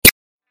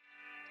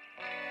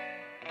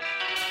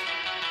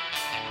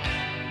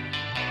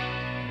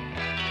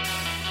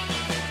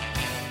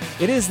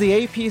It is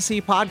the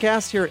APC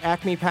podcast here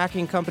at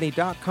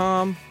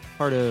acmepackingcompany.com,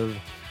 part of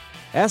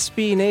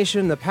SB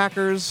Nation. The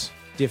Packers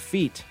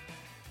defeat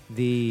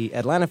the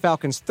Atlanta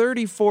Falcons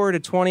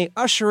 34-20,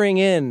 ushering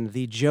in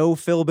the Joe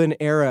Philbin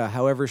era,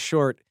 however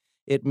short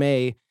it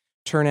may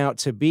turn out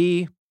to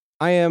be.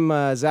 I am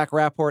Zach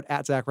Rapport,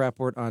 at Zach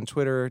Rapport on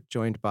Twitter,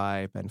 joined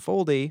by Ben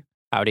Foldy.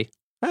 Howdy.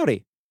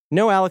 Howdy.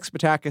 No Alex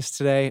Batakis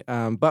today,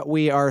 but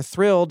we are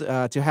thrilled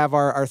to have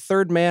our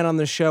third man on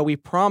the show. We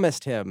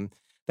promised him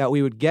that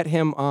we would get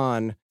him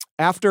on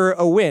after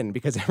a win,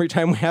 because every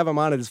time we have him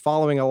on, it is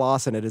following a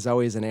loss, and it is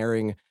always an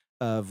airing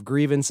of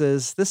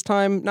grievances. This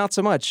time, not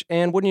so much.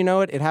 And wouldn't you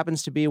know it, it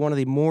happens to be one of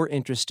the more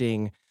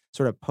interesting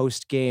sort of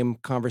post-game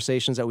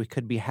conversations that we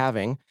could be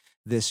having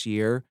this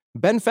year.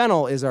 Ben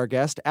Fennell is our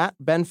guest, at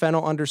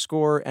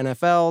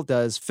BenFennell_NFL,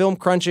 does film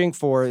crunching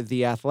for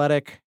The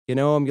Athletic. You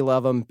know him, you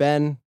love him.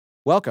 Ben,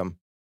 welcome.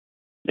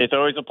 It's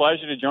always a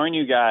pleasure to join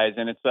you guys,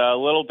 and it's a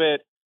little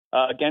bit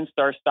against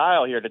our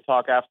style here to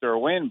talk after a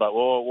win, but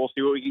we'll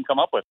see what we can come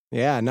up with.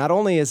 Yeah, not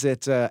only is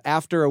it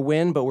after a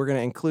win, but we're going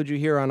to include you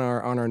here on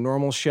our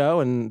normal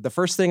show. And the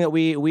first thing that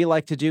we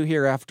like to do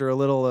here after a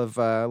little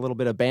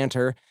bit of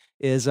banter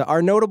is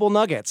our notable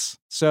nuggets.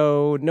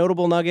 So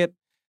notable nugget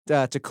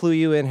to clue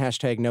you in,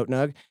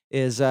 #NoteNug,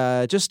 is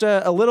just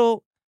a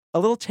little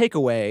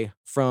takeaway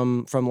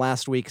from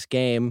last week's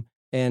game.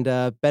 And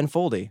Ben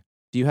Foldy,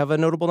 do you have a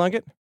notable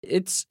nugget?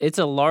 It's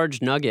a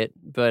large nugget,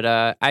 but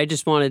I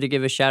just wanted to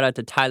give a shout out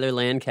to Tyler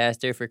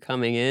Lancaster for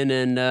coming in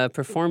and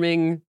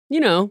performing,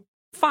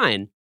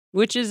 fine,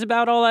 which is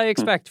about all I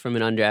expect from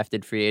an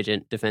undrafted free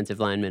agent defensive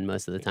lineman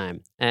most of the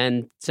time.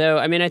 And so,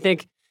 I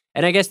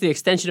guess the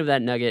extension of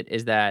that nugget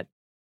is that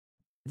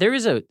there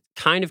is a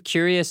kind of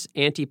curious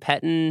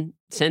anti-Pettine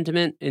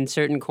sentiment in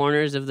certain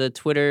corners of the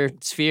Twitter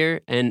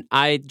sphere, and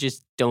I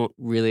just don't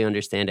really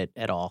understand it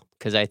at all,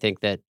 because I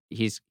think that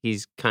he's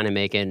kind of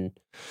making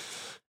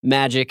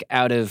magic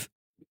out of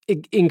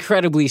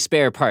incredibly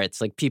spare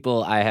parts, like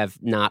people I have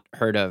not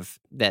heard of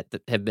that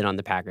have been on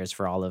the Packers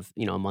for all of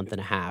a month and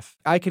a half.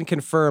 I can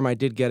confirm I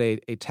did get a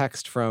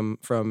text from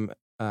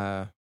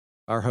our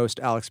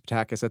host Alex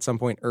Batakis at some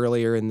point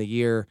earlier in the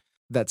year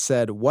that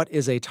said, "What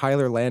is a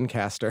Tyler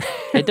Lancaster?"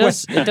 It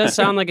does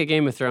sound like a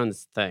Game of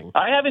Thrones thing.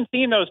 I haven't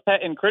seen those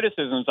Pettine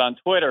criticisms on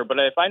Twitter, but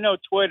if I know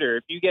Twitter,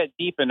 if you get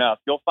deep enough,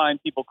 you'll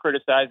find people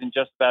criticizing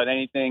just about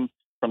anything,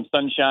 from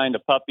sunshine to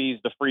puppies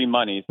to free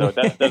money. So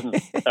that doesn't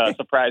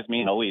surprise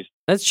me in the least.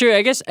 That's true.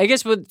 I guess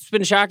what's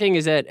been shocking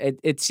is that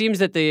it seems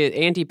that the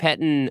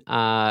anti-Pettine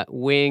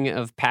wing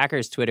of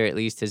Packers Twitter, at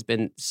least, has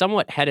been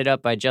somewhat headed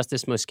up by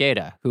Justice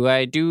Mosqueda, who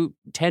I do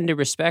tend to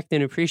respect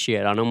and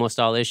appreciate on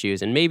almost all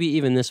issues, and maybe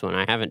even this one.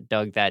 I haven't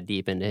dug that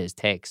deep into his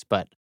takes,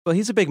 but... Well,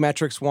 he's a big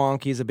metrics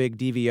wonk. He's a big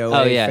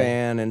DVOA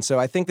fan. And so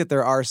I think that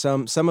there are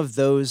some of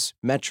those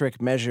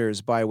metric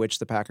measures by which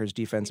the Packers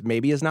defense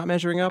maybe is not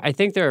measuring up. I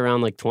think they're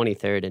around like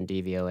 23rd in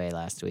DVOA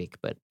last week,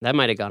 but that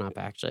might have gone up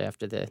actually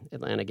after the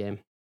Atlanta game.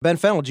 Ben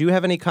Fennell, do you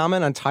have any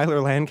comment on Tyler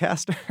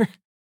Lancaster?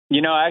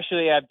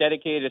 Actually, I've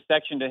dedicated a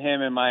section to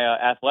him in my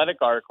Athletic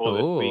article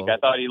this week. I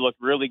thought he looked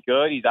really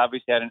good. He's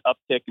obviously had an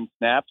uptick in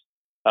snaps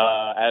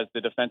as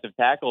the defensive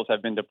tackles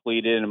have been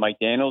depleted and Mike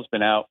Daniels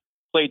been out.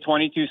 Played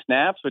 22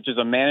 snaps, which is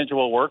a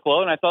manageable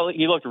workload. And I thought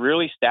he looked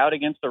really stout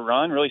against the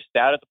run, really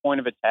stout at the point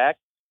of attack,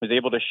 was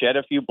able to shed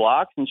a few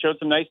blocks and showed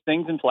some nice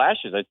things and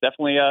flashes. It's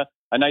definitely a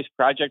nice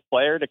project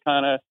player to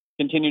kind of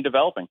continue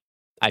developing.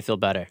 I feel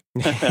better.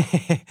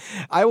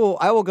 I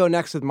will go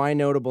next with my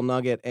notable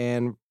nugget.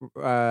 And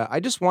I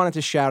just wanted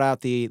to shout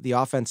out the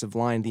offensive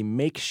line, the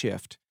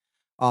makeshift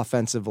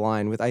offensive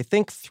line, with I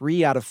think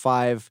 3 out of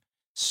 5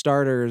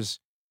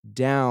 starters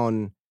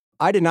down.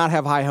 I did not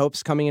have high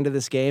hopes coming into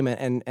this game,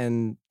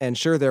 and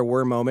sure, there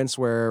were moments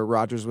where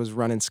Rodgers was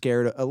running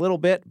scared a little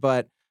bit,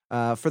 but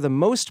for the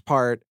most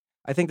part,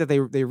 I think that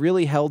they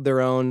really held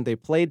their own. They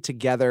played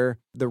together.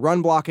 The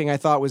run blocking I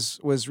thought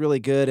was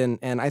really good,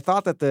 and I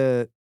thought that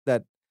the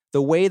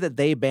way that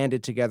they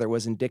banded together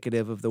was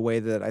indicative of the way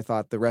that I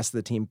thought the rest of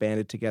the team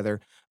banded together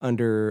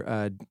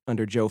under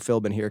Joe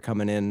Philbin here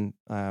coming in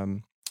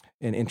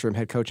interim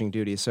head coaching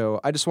duties.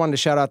 So I just wanted to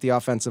shout out the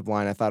offensive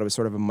line. I thought it was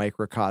sort of a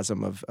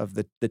microcosm of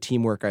the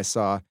teamwork I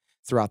saw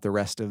throughout the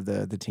rest of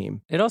the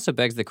team. It also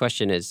begs the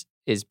question, is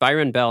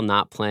Byron Bell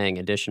not playing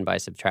addition by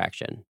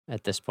subtraction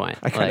at this point?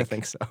 I kind of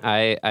think so.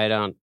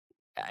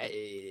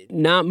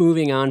 Not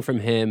moving on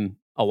from him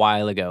a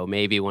while ago,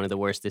 maybe one of the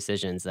worst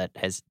decisions that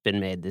has been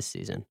made this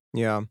season.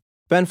 Yeah.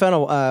 Ben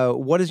Fennell,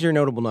 what is your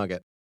notable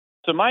nugget?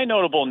 So my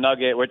notable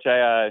nugget, which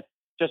I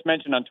just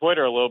mentioned on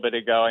Twitter a little bit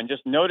ago, and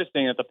just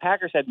noticing that the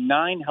Packers had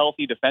 9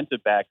 healthy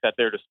defensive backs at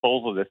their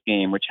disposal this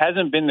game, which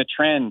hasn't been the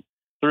trend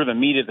through the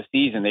meat of the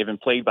season. They've been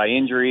plagued by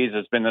injuries.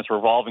 There's been this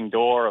revolving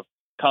door of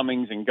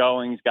comings and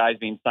goings, guys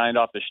being signed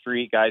off the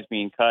street, guys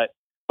being cut.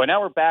 But now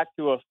we're back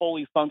to a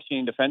fully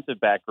functioning defensive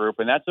back group,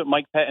 and that's what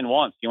Mike Pettine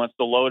wants. He wants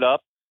to load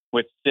up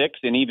with 6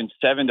 and even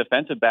 7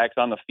 defensive backs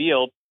on the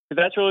field,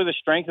 because that's really the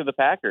strength of the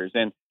Packers.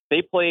 And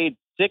they played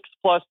 6+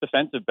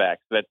 defensive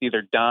backs. That's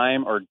either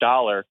dime or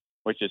dollar,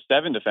 which is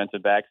 7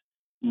 defensive backs.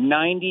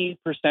 90%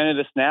 of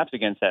the snaps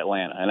against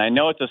Atlanta. And I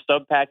know it's a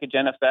sub-package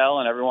NFL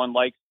and everyone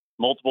likes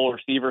multiple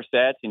receiver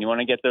sets and you want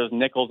to get those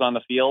nickels on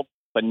the field,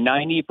 but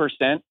 90%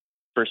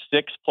 for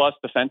 6+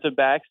 defensive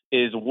backs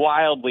is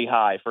wildly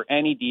high for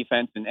any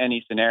defense in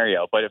any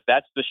scenario. But if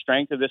that's the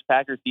strength of this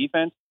Packers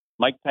defense,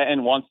 Mike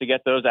Pettin wants to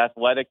get those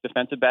athletic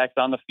defensive backs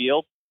on the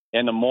field,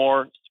 and the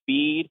more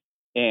speed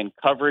and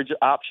coverage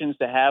options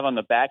to have on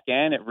the back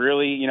end, it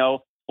really,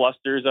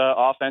 flusters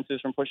offenses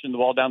from pushing the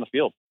ball down the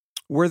field.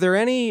 Were there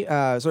any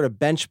sort of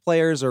bench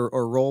players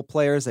or role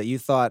players that you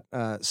thought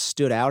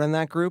stood out in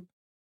that group?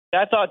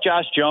 I thought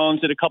Josh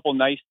Jones did a couple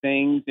nice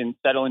things in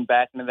settling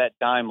back into that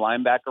dime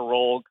linebacker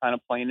role, kind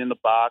of playing in the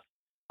box.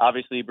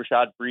 Obviously,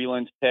 Bashaud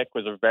Breeland's pick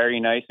was a very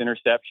nice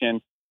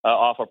interception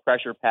off a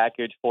pressure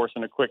package,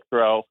 forcing a quick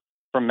throw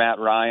from Matt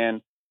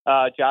Ryan.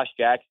 Josh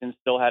Jackson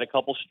still had a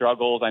couple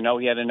struggles. I know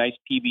he had a nice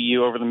PBU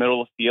over the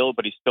middle of the field,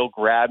 but he's still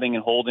grabbing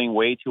and holding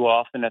way too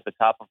often at the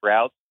top of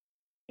routes.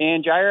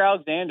 And Jair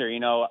Alexander,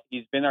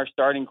 he's been our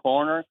starting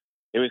corner.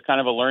 It was kind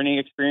of a learning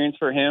experience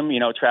for him,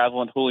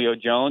 traveling Julio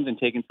Jones and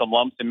taking some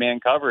lumps in man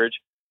coverage.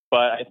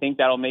 But I think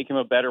that'll make him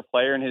a better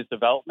player in his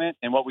development.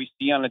 And what we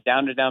see on a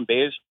down-to-down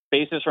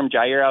basis from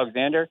Jair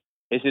Alexander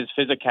is his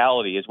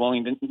physicality, his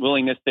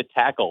willingness to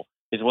tackle,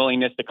 his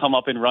willingness to come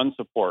up and run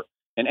support.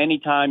 And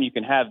anytime you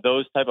can have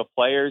those type of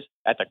players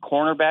at the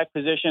cornerback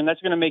position,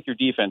 that's going to make your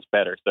defense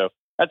better. So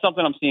that's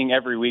something I'm seeing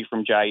every week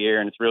from Jair,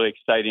 and it's really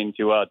exciting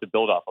to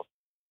build off of.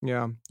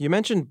 Yeah. You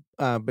mentioned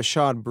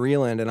Bashaud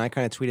Breeland, and I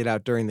kind of tweeted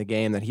out during the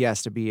game that he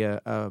has to be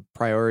a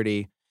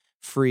priority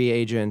free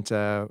agent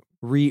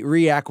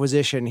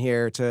reacquisition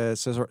here to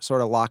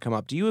sort of lock him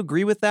up. Do you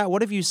agree with that?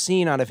 What have you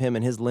seen out of him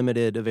and his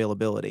limited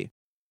availability?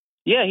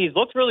 Yeah, he's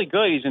looked really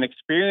good. He's an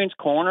experienced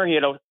corner. He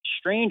had a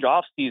strange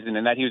offseason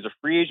in that he was a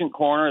free agent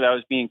corner that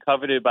was being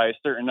coveted by a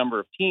certain number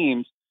of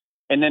teams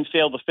and then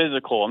failed the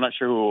physical. I'm not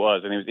sure who it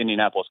was. I think it was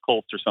Indianapolis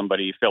Colts or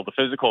somebody he failed the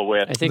physical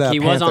with. I think he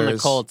was on the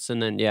Colts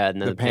and then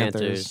the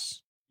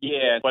Panthers.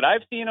 Yeah, but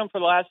I've seen him for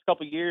the last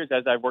couple of years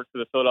as I've worked for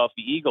the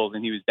Philadelphia Eagles,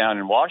 and he was down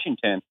in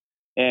Washington.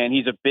 And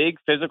he's a big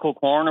physical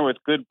corner with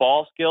good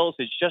ball skills.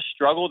 He's just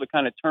struggled to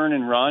kind of turn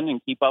and run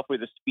and keep up with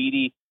the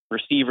speedy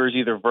receivers,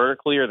 either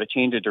vertically or the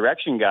change of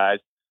direction guys.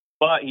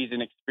 But he's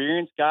an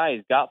experienced guy.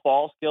 He's got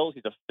ball skills.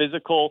 He's a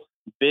physical,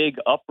 big,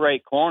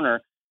 upright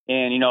corner.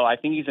 And, I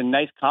think he's a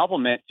nice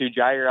complement to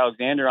Jair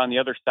Alexander on the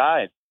other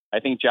side. I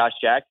think Josh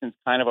Jackson's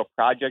kind of a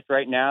project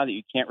right now that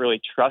you can't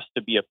really trust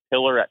to be a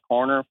pillar at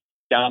corner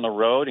down the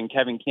road. And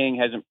Kevin King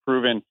hasn't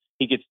proven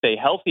he could stay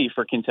healthy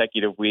for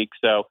consecutive weeks.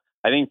 So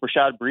I think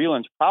Bashaud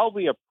Breeland's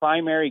probably a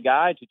primary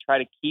guy to try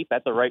to keep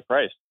at the right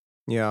price.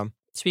 Yeah.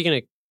 Speaking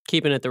of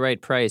keeping at the right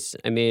price,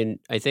 I mean,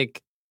 I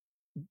think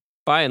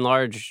by and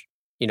large,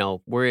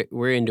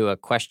 we're into a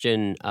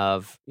question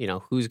of,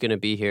 who's going to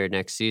be here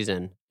next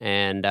season.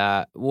 And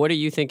what are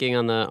you thinking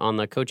on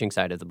the coaching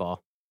side of the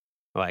ball?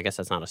 Well, I guess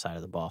that's not a side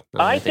of the ball.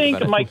 I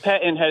think Mike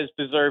Pettin has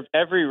deserved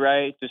every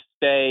right to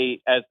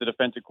stay as the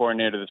defensive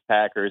coordinator of the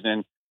Packers.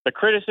 And the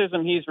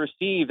criticism he's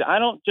received, I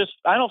don't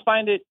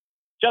find it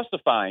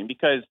justifying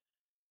because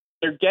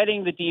they're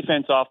getting the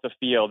defense off the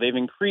field. They've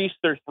increased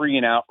their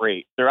 3-and-out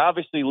rate. They're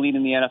obviously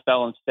leading the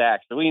NFL in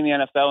sacks. They're leading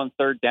the NFL in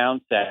third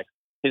down sacks.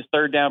 His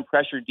third down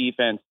pressure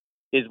defense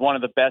is one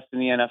of the best in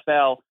the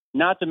NFL.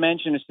 Not to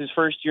mention it's his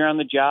first year on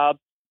the job,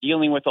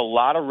 dealing with a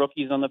lot of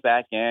rookies on the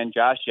back end,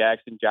 Josh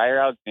Jackson,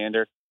 Jair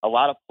Alexander, a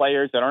lot of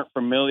players that aren't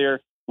familiar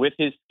with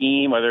his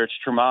scheme, whether it's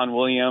Tramon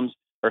Williams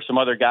or some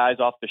other guys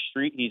off the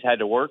street he's had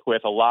to work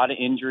with. A lot of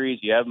injuries.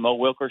 You have Mo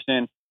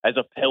Wilkerson as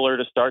a pillar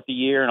to start the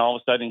year, and all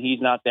of a sudden he's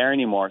not there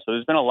anymore. So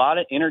there's been a lot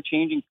of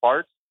interchanging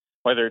parts,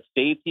 whether it's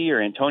safety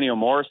or Antonio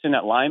Morrison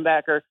at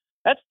linebacker.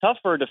 That's tough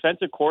for a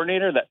defensive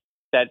coordinator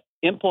that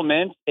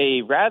implements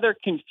a rather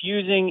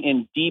confusing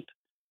and deep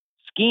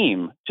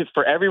scheme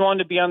for everyone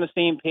to be on the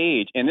same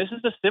page. And this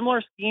is a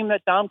similar scheme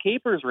that Dom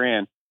Capers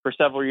ran for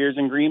several years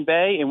in Green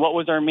Bay. And what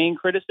was our main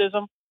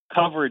criticism?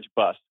 Coverage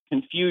bust,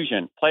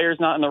 confusion, players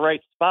not in the right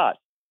spot.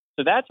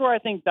 So that's where I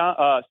think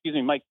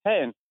Mike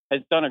Pettin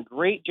has done a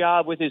great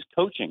job with his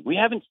coaching. We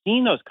haven't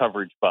seen those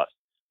coverage busts.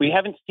 We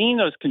haven't seen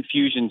those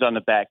confusions on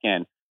the back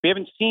end. We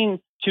haven't seen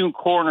two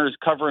corners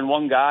covering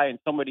one guy and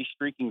somebody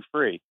streaking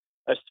free,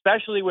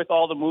 especially with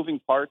all the moving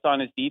parts on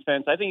his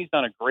defense. I think he's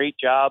done a great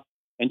job.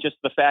 And just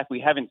the fact we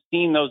haven't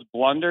seen those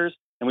blunders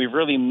and we've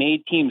really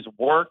made teams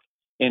work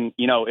and,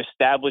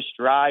 establish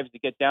drives to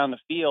get down the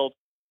field,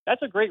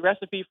 that's a great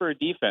recipe for a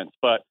defense.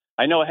 But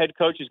I know a head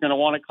coach is going to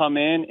want to come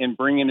in and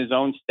bring in his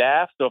own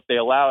staff. So if they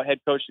allow a head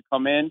coach to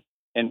come in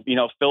and,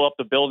 fill up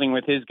the building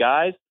with his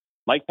guys,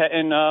 Mike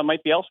Pettin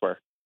might be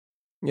elsewhere.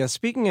 Yeah,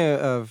 speaking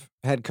of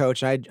head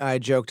coach, I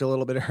joked a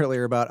little bit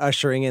earlier about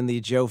ushering in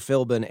the Joe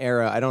Philbin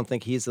era. I don't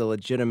think he's a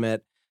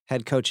legitimate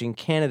head coaching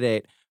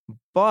candidate,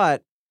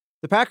 but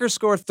the Packers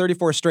scored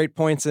 34 straight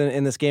points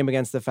in this game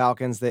against the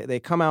Falcons.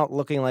 They come out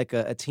looking like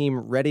a team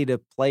ready to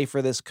play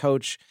for this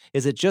coach.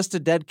 Is it just a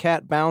dead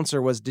cat bounce,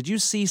 or did you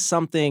see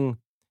something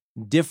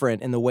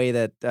different in the way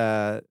that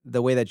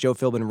Joe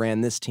Philbin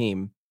ran this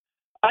team?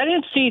 I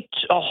didn't see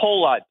a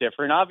whole lot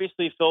different.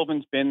 Obviously,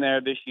 Philbin's been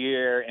there this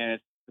year, and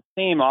it's the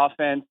same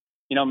offense.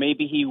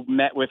 Maybe he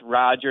met with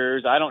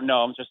Rodgers. I don't know.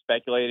 I'm just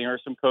speculating, or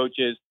some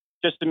coaches,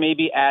 just to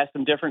maybe ask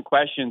some different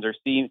questions or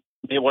see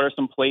maybe what are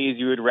some plays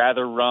you would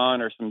rather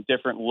run or some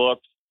different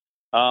looks.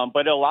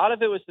 But a lot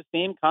of it was the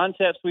same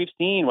concepts we've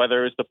seen,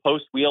 whether it was the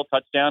post wheel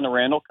touchdown to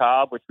Randall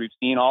Cobb, which we've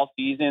seen all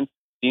season,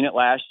 seen it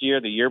last year,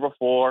 the year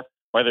before,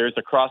 whether it's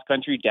a cross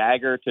country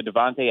dagger to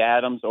Devontae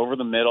Adams over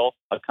the middle,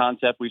 a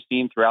concept we've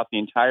seen throughout the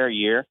entire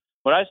year.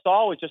 What I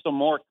saw was just a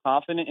more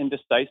confident and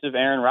decisive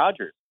Aaron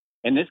Rodgers.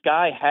 And this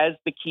guy has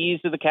the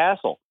keys to the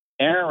castle.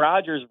 Aaron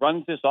Rodgers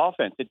runs this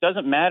offense. It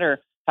doesn't matter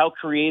how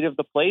creative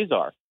the plays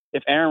are.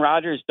 If Aaron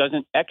Rodgers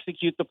doesn't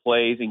execute the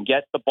plays and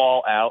get the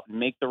ball out and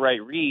make the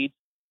right reads,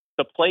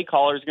 the play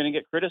caller is going to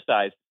get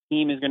criticized. The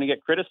team is going to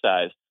get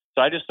criticized.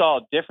 So I just saw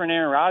a different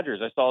Aaron Rodgers.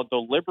 I saw a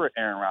deliberate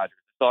Aaron Rodgers.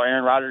 I saw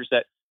Aaron Rodgers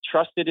that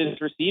trusted his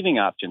receiving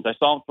options. I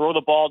saw him throw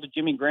the ball to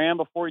Jimmy Graham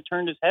before he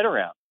turned his head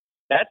around.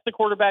 That's the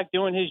quarterback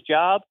doing his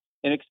job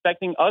and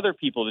expecting other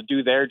people to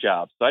do their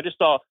jobs. So I just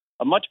saw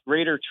a much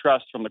greater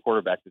trust from the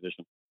quarterback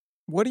position.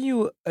 What do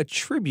you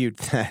attribute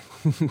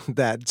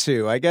that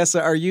to? I guess,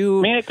 are you...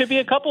 I mean, it could be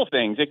a couple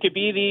things. It could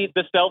be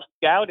the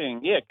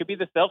self-scouting. Yeah, it could be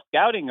the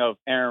self-scouting of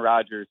Aaron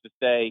Rodgers to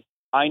say,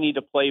 I need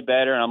to play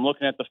better, and I'm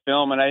looking at the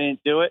film, and I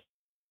didn't do it.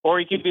 Or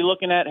he could be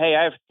looking at, hey,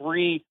 I have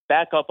 3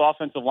 backup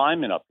offensive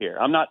linemen up here.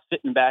 I'm not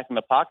sitting back in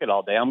the pocket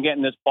all day. I'm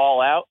getting this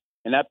ball out,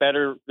 and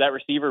that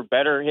receiver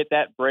better hit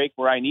that break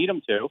where I need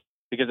him to,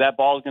 because that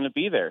ball is going to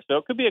be there. So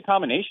it could be a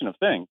combination of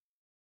things.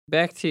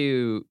 Back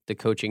to the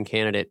coaching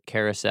candidate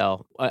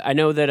carousel. I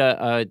know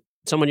that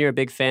someone you're a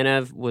big fan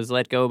of was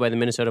let go by the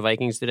Minnesota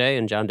Vikings today,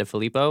 and John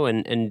DeFilippo.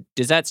 And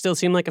does that still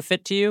seem like a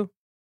fit to you?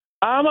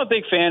 I'm a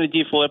big fan of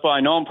DeFilippo. I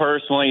know him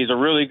personally. He's a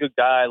really good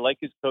guy. I like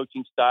his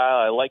coaching style.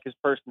 I like his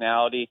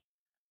personality.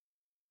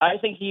 I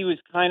think he was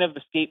kind of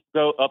the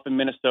scapegoat up in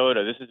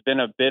Minnesota. This has been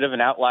a bit of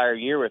an outlier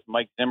year with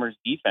Mike Zimmer's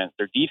defense.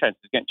 Their defense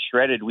is getting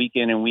shredded week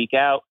in and week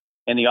out,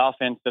 and the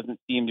offense doesn't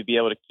seem to be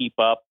able to keep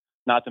up,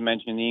 not to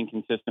mention the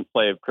inconsistent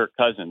play of Kirk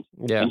Cousins.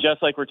 Yeah. And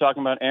just like we're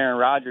talking about Aaron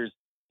Rodgers'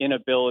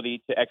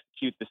 inability to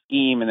execute the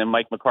scheme, and then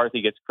Mike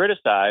McCarthy gets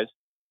criticized,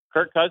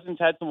 Kirk Cousins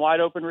had some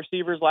wide open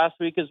receivers last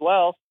week as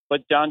well,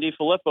 but John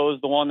DeFilippo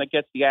is the one that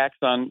gets the axe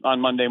on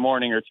Monday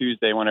morning or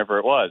Tuesday, whenever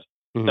it was.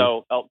 Mm-hmm.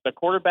 So the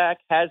quarterback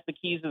has the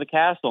keys to the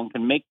castle and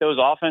can make those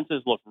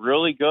offenses look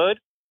really good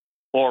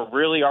or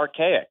really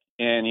archaic.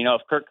 And,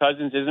 if Kirk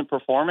Cousins isn't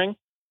performing,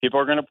 people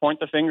are going to point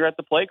the finger at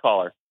the play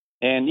caller.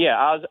 And,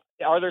 yeah,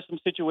 are there some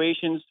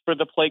situations for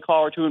the play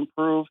caller to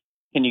improve?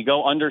 Can you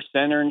go under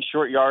center in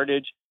short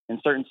yardage in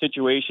certain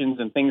situations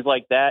and things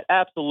like that?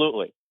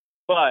 Absolutely.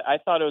 But I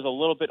thought it was a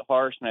little bit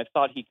harsh, and I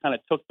thought he kind of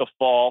took the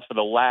fall for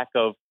the lack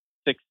of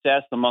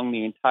success among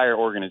the entire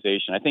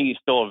organization. I think he's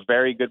still a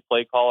very good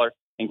play caller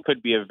and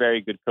could be a very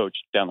good coach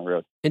down the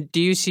road. And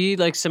do you see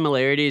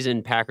similarities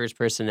in Packers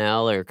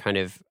personnel or kind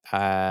of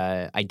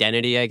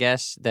identity, I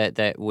guess,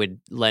 that would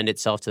lend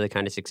itself to the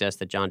kind of success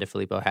that John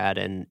DeFilippo had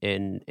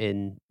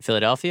in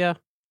Philadelphia?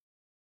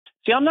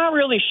 See, I'm not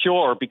really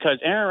sure because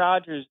Aaron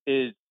Rodgers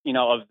is,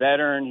 a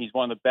veteran. He's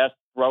one of the best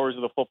throwers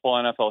of the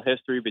football NFL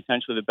history,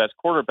 potentially the best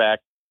quarterback.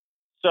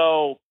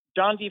 So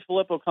John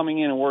DeFilippo coming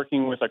in and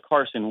working with a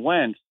Carson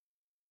Wentz,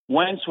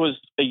 Wentz was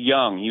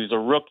young. He was a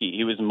rookie.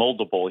 He was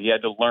moldable. He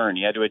had to learn.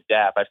 He had to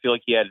adapt. I feel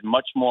like he had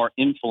much more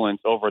influence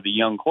over the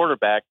young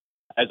quarterback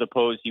as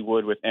opposed he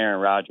would with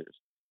Aaron Rodgers.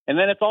 And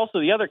then it's also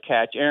the other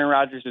catch. Aaron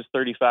Rodgers is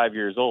 35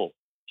 years old.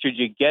 Should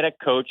you get a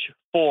coach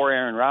for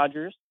Aaron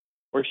Rodgers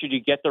or should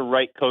you get the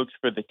right coach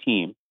for the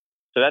team?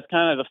 So that's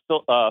kind of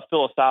the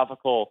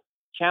philosophical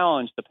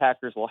challenge the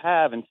Packers will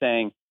have in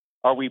saying,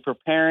 are we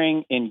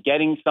preparing in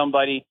getting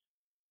somebody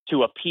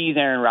to appease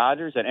Aaron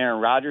Rodgers that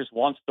Aaron Rodgers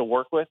wants to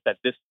work with, that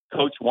this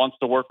coach wants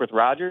to work with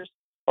Rodgers?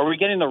 Or are we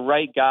getting the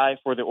right guy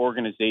for the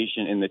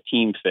organization and the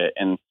team fit?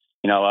 And,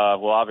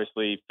 we'll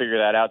obviously figure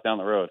that out down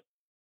the road.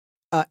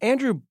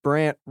 Andrew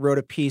Brandt wrote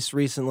a piece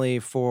recently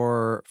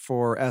for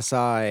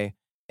SI,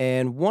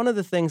 and one of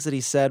the things that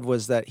he said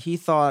was that he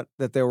thought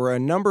that there were a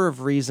number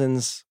of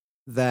reasons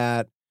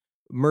that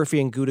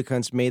Murphy and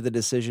Gutekunst made the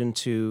decision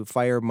to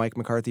fire Mike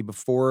McCarthy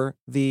before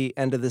the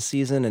end of the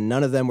season, and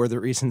none of them were the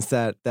reasons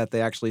that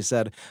they actually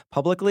said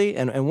publicly.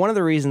 And one of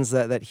the reasons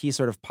that he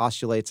sort of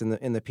postulates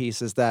in the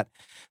piece is that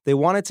they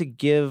wanted to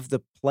give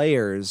the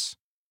players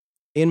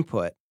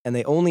input, and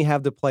they only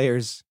have the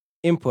players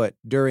input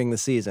during the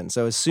season.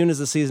 So as soon as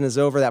the season is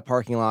over, that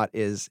parking lot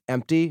is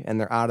empty and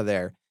they're out of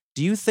there.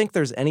 Do you think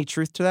there's any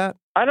truth to that?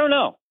 I don't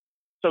know.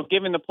 So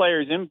given the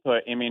players'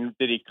 input, did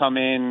he come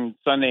in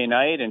Sunday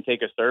night and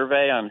take a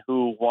survey on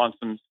who wants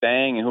them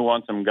staying and who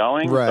wants them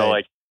going?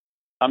 Right. So,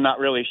 I'm not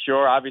really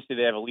sure. Obviously,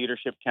 they have a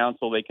leadership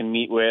council they can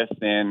meet with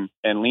and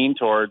lean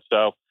towards.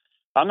 So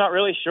I'm not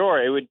really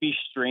sure. It would be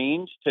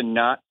strange to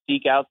not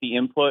seek out the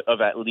input of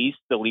at least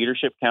the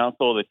leadership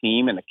council of the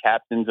team and the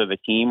captains of the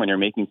team when you're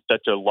making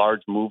such a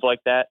large move like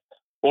that,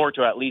 or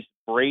to at least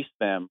brace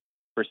them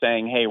for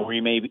saying, hey, we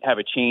may have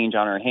a change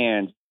on our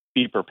hands,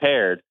 be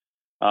prepared.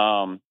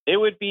 It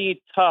would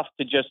be tough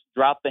to just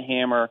drop the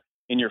hammer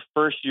in your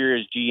first year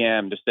as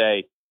GM to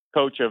say,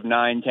 coach of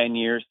 9-10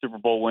 years, Super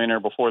Bowl winner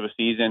before the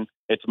season,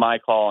 it's my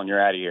call and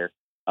you're out of here.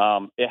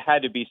 It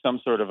had to be some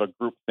sort of a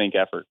groupthink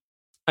effort.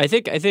 I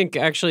think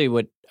actually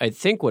what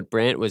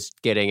Brant was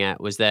getting at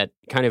was that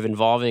kind of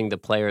involving the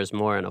players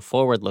more in a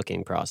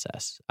forward-looking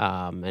process,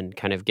 and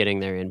kind of getting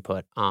their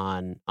input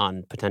on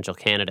potential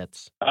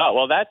candidates. Oh,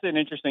 well, that's an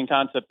interesting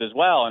concept as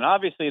well. And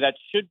obviously that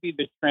should be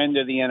the trend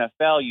of the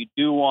NFL. You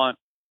do want,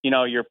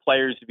 your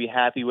players to be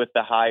happy with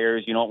the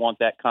hires. You don't want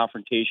that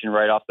confrontation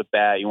right off the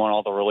bat. You want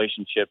all the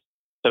relationships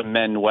to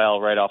mend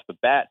well right off the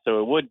bat.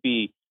 So it would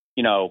be,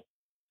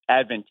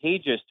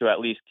 advantageous to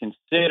at least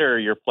consider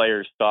your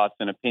players' thoughts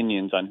and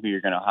opinions on who you're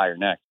going to hire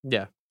next.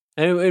 Yeah.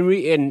 And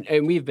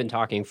we've been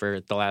talking for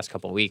the last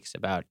couple of weeks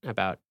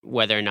about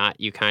whether or not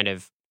you kind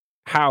of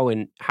how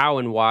and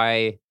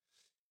why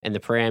and the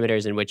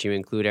parameters in which you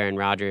include Aaron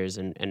Rodgers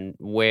and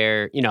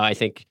where, I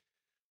think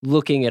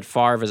looking at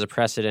Favre as a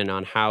precedent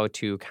on how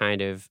to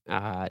kind of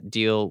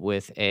deal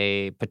with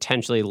a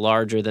potentially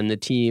larger than the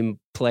team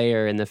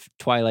player in the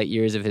twilight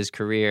years of his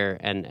career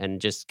and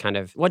just kind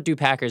of what do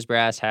Packers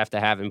brass have to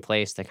have in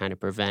place to kind of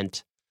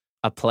prevent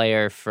a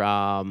player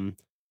from,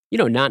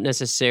 not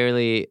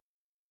necessarily.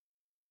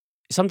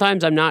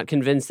 Sometimes I'm not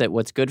convinced that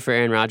what's good for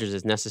Aaron Rodgers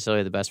is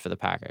necessarily the best for the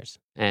Packers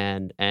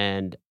and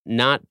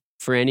not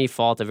for any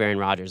fault of Aaron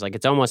Rodgers. Like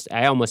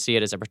I almost see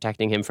it as a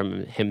protecting him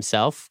from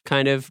himself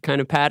kind of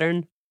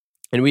pattern.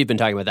 And we've been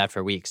talking about that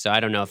for weeks. So I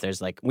don't know if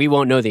there's we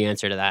won't know the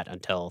answer to that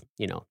until,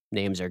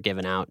 names are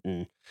given out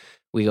and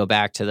we go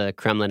back to the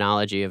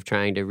Kremlinology of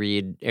trying to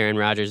read Aaron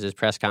Rodgers'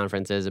 press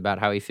conferences about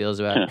how he feels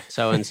about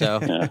so-and-so.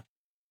 Yeah.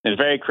 It's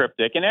very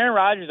cryptic. And Aaron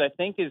Rodgers, I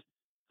think, is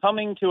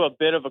coming to a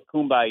bit of a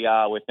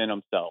kumbaya within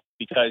himself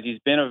because he's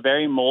been a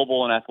very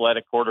mobile and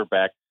athletic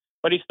quarterback,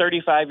 but he's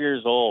 35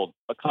 years old,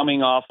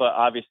 coming off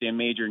obviously a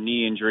major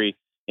knee injury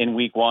in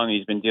week one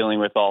he's been dealing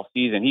with all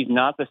season. He's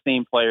not the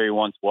same player he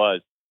once was.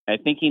 I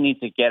think he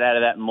needs to get out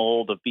of that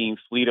mold of being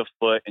fleet of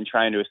foot and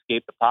trying to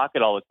escape the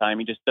pocket all the time.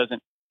 He just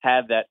doesn't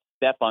have that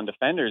step on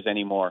defenders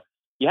anymore.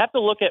 You have to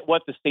look at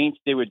what the Saints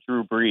did with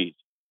Drew Brees.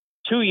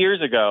 2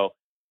 years ago,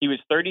 he was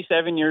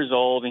 37 years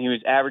old and he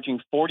was averaging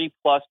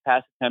 40-plus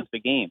pass attempts a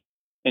game.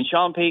 And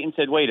Sean Payton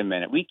said, wait a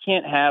minute, we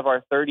can't have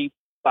our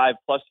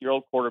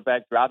 35-plus-year-old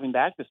quarterback dropping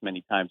back this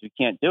many times. We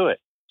can't do it.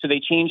 So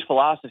they changed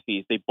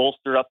philosophies. They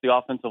bolstered up the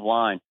offensive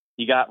line.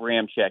 You got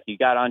Ramczyk, you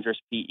got Andres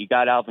Pete, you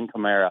got Alvin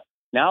Kamara.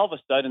 Now, all of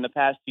a sudden, in the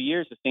past 2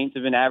 years, the Saints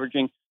have been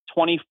averaging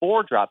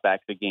 24 dropbacks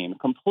a game,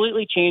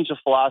 completely changed the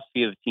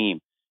philosophy of the team.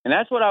 And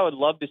that's what I would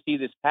love to see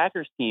this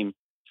Packers team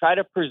try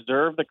to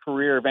preserve the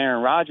career of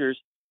Aaron Rodgers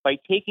by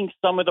taking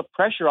some of the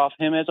pressure off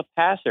him as a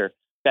passer,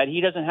 that he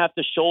doesn't have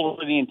to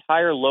shoulder the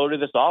entire load of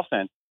this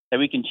offense, that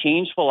we can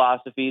change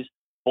philosophies,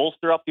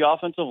 bolster up the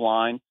offensive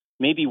line,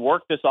 maybe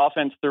work this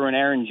offense through an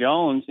Aaron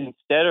Jones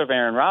instead of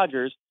Aaron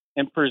Rodgers,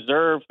 and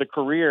preserve the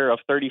career of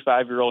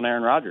 35-year-old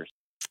Aaron Rodgers.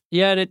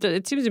 Yeah, and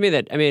it seems to me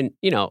that,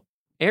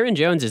 Aaron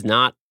Jones is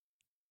not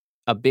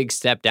a big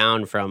step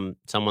down from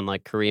someone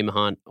like Kareem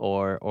Hunt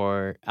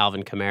or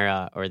Alvin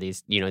Kamara or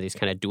these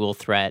kind of dual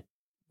threat,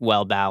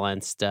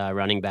 well-balanced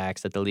running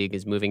backs that the league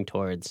is moving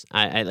towards.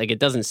 It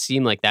doesn't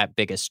seem like that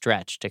big a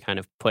stretch to kind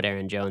of put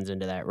Aaron Jones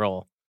into that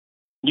role.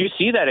 You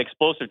see that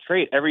explosive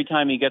trait every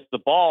time he gets the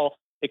ball,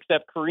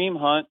 except Kareem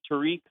Hunt,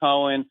 Tariq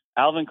Cohen,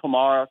 Alvin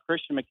Kamara,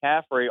 Christian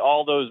McCaffrey,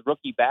 all those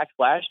rookie backs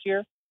last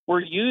year were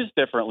used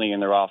differently in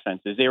their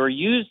offenses. They were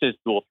used as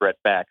dual threat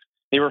backs.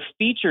 They were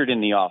featured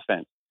in the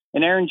offense.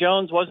 And Aaron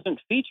Jones wasn't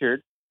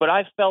featured, but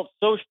I felt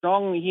so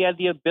strongly he had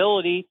the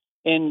ability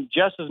and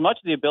just as much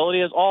the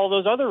ability as all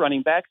those other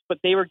running backs, but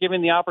they were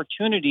given the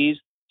opportunities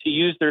to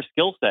use their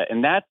skill set.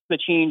 And that's the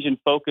change in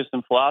focus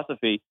and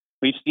philosophy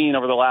we've seen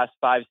over the last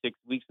 5-6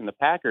 weeks in the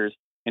Packers.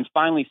 And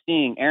finally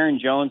seeing Aaron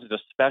Jones as a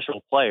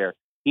special player.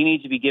 He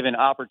needs to be given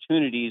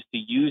opportunities to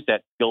use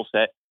that skill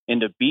set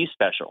and to be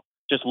special.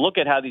 Just look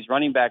at how these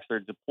running backs are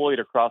deployed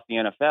across the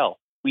NFL.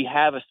 We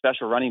have a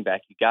special running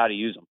back. You got to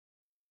use them.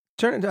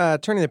 Turning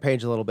the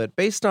page a little bit,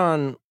 based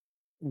on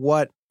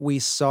what we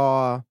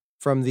saw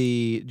from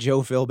the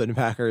Joe Philbin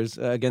Packers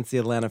against the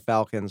Atlanta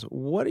Falcons,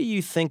 what do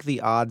you think the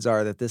odds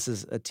are that this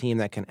is a team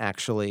that can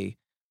actually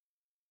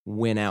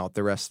win out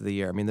the rest of the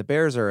year? I mean, the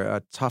Bears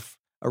are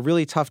a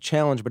really tough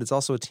challenge, but it's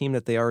also a team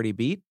that they already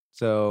beat.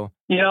 So,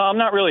 I'm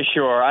not really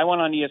sure. I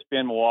went on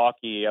ESPN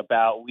Milwaukee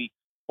about week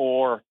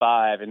 4 or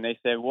 5, and they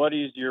said, what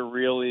is your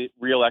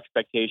real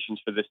expectations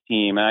for this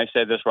team? And I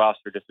said, this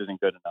roster just isn't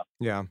good enough.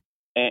 Yeah.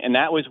 And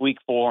that was week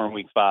 4 and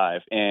week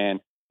 5. And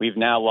we've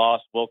now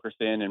lost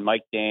Wilkerson and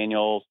Mike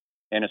Daniels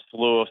and a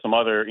slew of some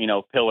other,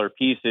 pillar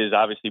pieces.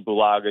 Obviously,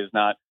 Bulaga is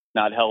not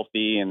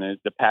healthy, and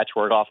the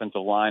patchwork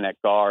offensive line at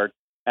guard.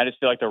 I just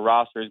feel like the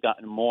roster has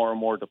gotten more and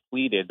more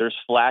depleted. There's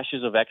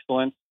flashes of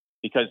excellence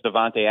because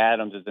Devontae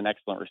Adams is an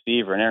excellent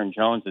receiver, and Aaron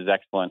Jones is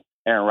excellent.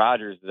 Aaron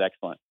Rodgers is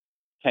excellent.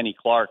 Kenny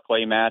Clark,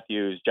 Clay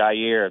Matthews,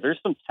 Jair. There's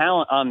some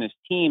talent on this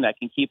team that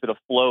can keep it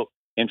afloat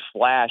and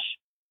flash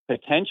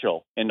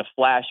potential and to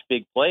flash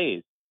big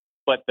plays.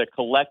 but the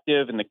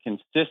collective and the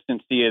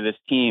consistency of this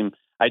team,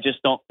 I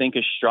just don't think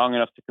is strong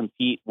enough to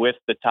compete with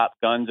the top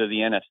guns of the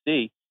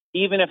NFC.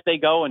 Even if they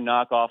go and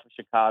knock off of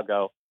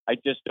Chicago, I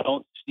just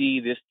don't see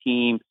this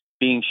team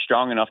being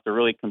strong enough to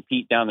really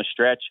compete down the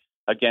stretch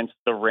against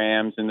the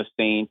Rams and the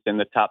Saints and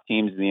the top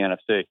teams in the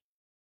NFC.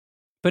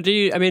 But do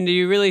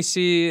you really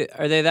see,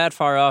 are they that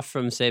far off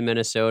from, say,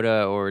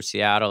 Minnesota or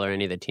Seattle or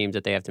any of the teams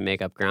that they have to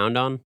make up ground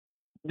on?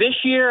 This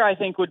year, I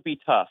think, would be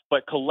tough.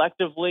 But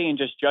collectively and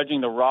just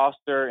judging the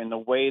roster and the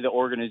way the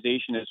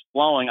organization is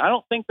flowing, I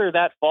don't think they're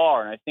that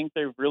far. And I think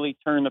they've really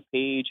turned the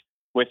page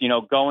with,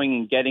 going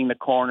and getting the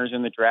corners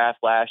in the draft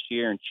last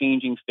year and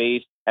changing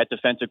face at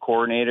defensive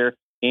coordinator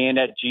and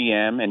at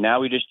GM. And now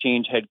we just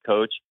changed head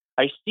coach.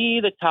 I see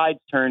the tides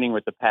turning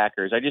with the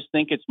Packers. I just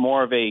think it's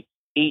more of a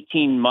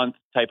 18-month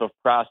type of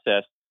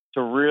process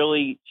to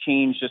really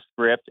change the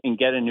script and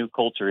get a new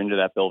culture into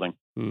that building.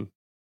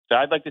 So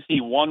I'd like to see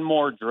one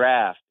more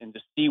draft and to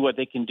see what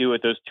they can do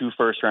with those 2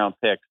 first-round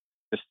picks,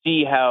 to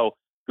see how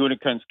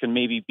Gutekunst can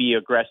maybe be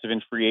aggressive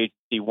in free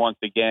agency once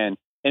again,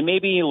 and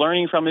maybe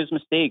learning from his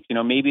mistakes.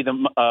 Maybe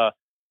the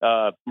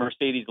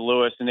Mercedes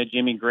Lewis and the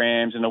Jimmy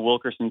Grahams and the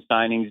Wilkerson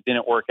signings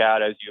didn't work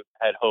out as you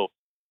had hoped.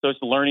 So it's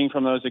learning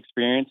from those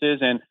experiences,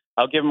 and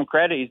I'll give him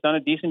credit. He's done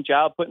a decent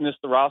job putting the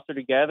roster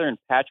together and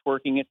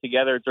patchworking it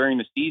together during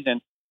the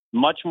season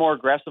much more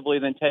aggressively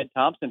than Ted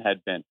Thompson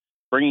had been,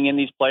 bringing in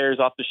these players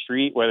off the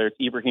street, whether it's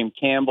Ibrahim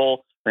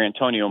Campbell or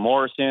Antonio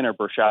Morrison or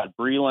Brashad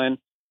Breeland.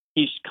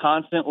 He's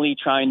constantly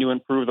trying to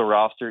improve the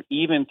roster,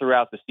 even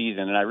throughout the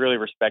season, and I really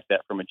respect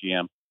that from a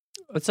GM.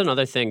 That's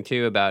another thing,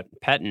 too, about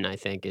Pettine, I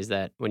think, is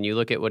that when you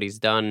look at what he's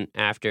done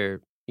after,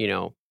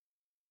 a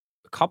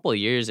couple of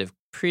years of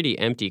pretty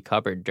empty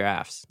cupboard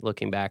drafts,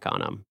 looking back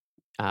on them,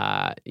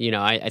 I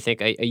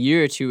think a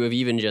year or two of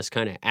even just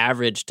kind of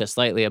average to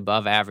slightly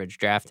above average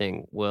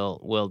drafting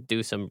will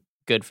do some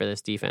good for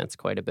this defense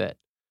quite a bit.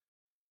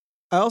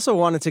 I also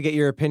wanted to get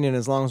your opinion,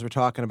 as long as we're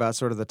talking about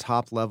sort of the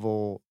top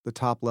level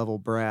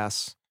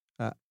brass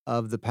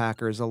of the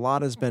Packers. A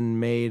lot has been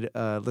made.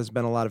 There's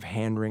been a lot of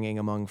hand-wringing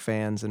among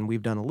fans, and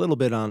we've done a little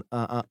bit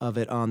of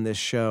it on this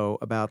show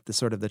about the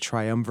sort of the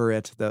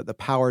triumvirate, the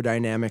power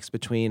dynamics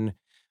between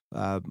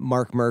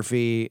Mark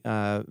Murphy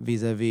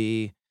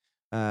vis-a-vis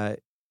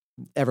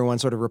everyone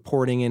sort of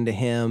reporting into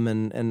him,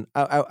 and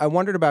I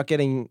wondered about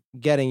getting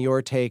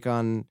your take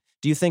on.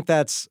 Do you think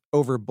that's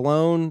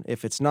overblown?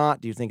 If it's not,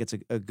 do you think it's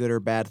a good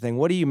or bad thing?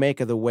 What do you make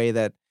of the way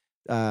that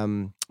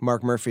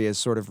Mark Murphy has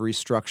sort of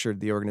restructured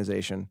the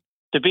organization?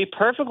 To be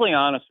perfectly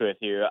honest with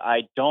you,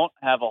 I don't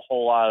have a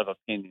whole lot of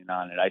opinion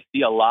on it. I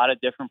see a lot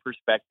of different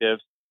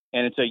perspectives,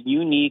 and it's a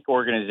unique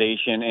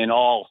organization in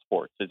all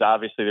sports.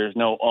 Obviously, there's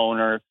no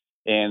owner,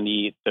 and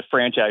the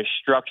franchise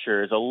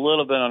structure is a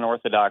little bit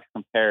unorthodox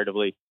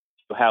comparatively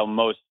to how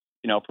most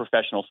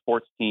professional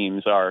sports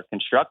teams are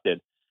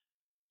constructed.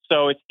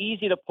 So it's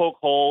easy to poke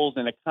holes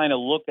and to kind of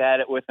look at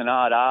it with an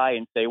odd eye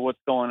and say, what's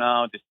going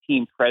on with this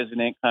team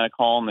president kind of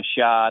calling the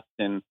shots?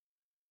 And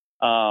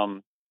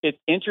it's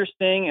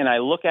interesting, and I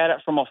look at it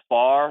from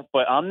afar,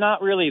 but I'm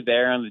not really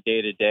there on the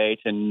day-to-day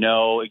to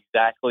know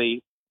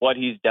exactly what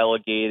he's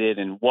delegated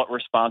and what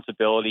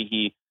responsibility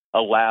he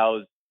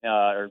allows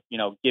or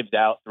gives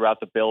out throughout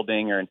the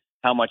building, or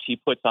how much he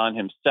puts on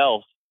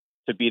himself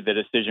to be the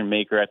decision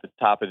maker at the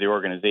top of the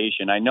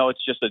organization. I know it's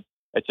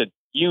a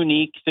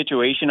unique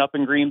situation up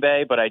in Green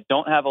Bay, but I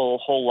don't have a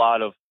whole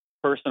lot of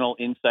personal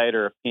insight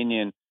or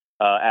opinion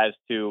as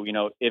to,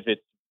 if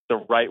it's the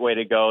right way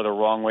to go, the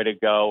wrong way to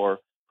go, or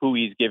who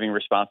he's giving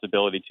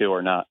responsibility to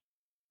or not.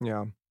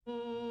 Yeah.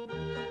 All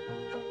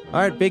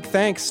right. Big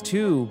thanks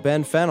to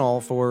Ben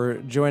Fennell for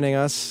joining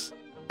us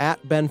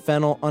at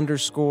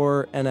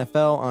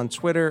 @BenFennell_NFL on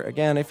Twitter.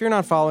 Again, if you're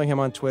not following him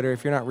on Twitter,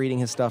 if you're not reading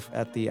his stuff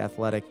at The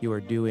Athletic, you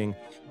are doing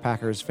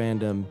Packers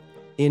fandom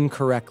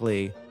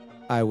incorrectly,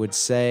 I would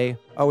say.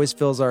 Always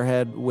fills our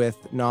head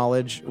with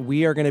knowledge.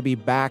 We are going to be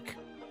back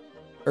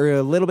a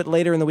little bit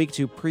later in the week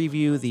to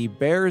preview the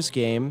Bears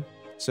game.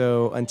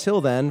 So until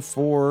then,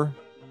 for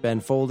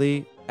Ben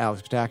Foldy,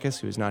 Alex Patakis,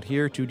 who is not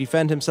here to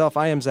defend himself,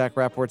 I am Zach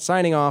Rapport,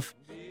 signing off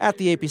at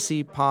the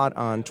APC Pod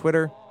on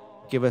Twitter.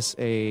 Give us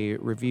a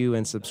review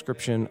and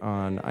subscription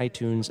on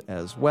iTunes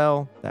as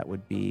well. That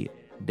would be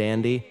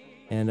dandy.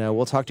 And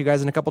we'll talk to you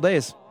guys in a couple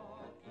days.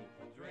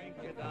 Drink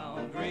it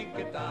down, drink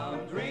it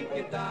down, drink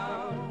it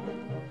down.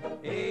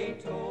 A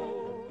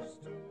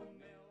toast to milk.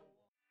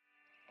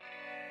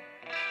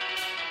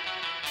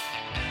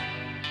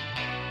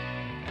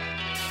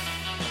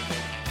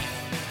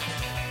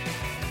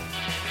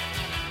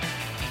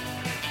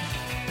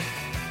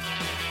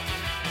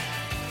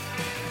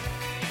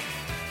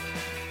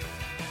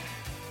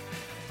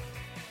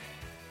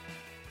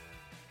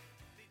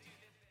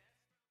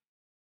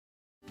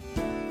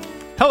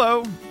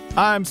 Hello,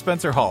 I'm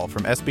Spencer Hall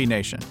from SB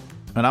Nation,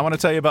 and I want to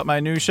tell you about my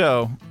new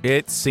show,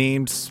 It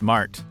Seemed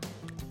Smart.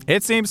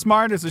 It Seemed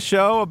Smart is a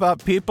show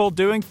about people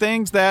doing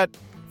things that,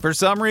 for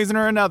some reason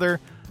or another,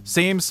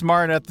 seem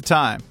smart at the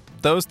time.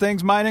 Those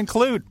things might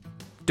include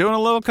doing a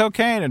little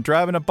cocaine and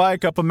driving a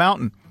bike up a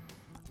mountain.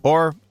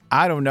 Or,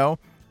 I don't know,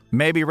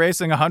 Maybe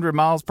racing 100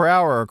 miles per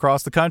hour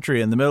across the country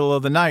in the middle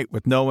of the night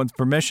with no one's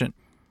permission.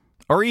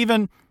 Or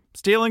even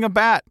stealing a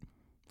bat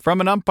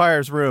from an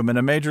umpire's room in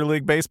a Major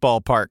League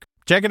Baseball park.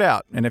 Check it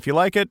out, and if you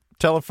like it,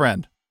 tell a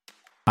friend.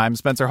 I'm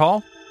Spencer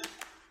Hall.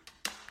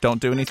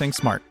 Don't do anything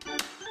smart.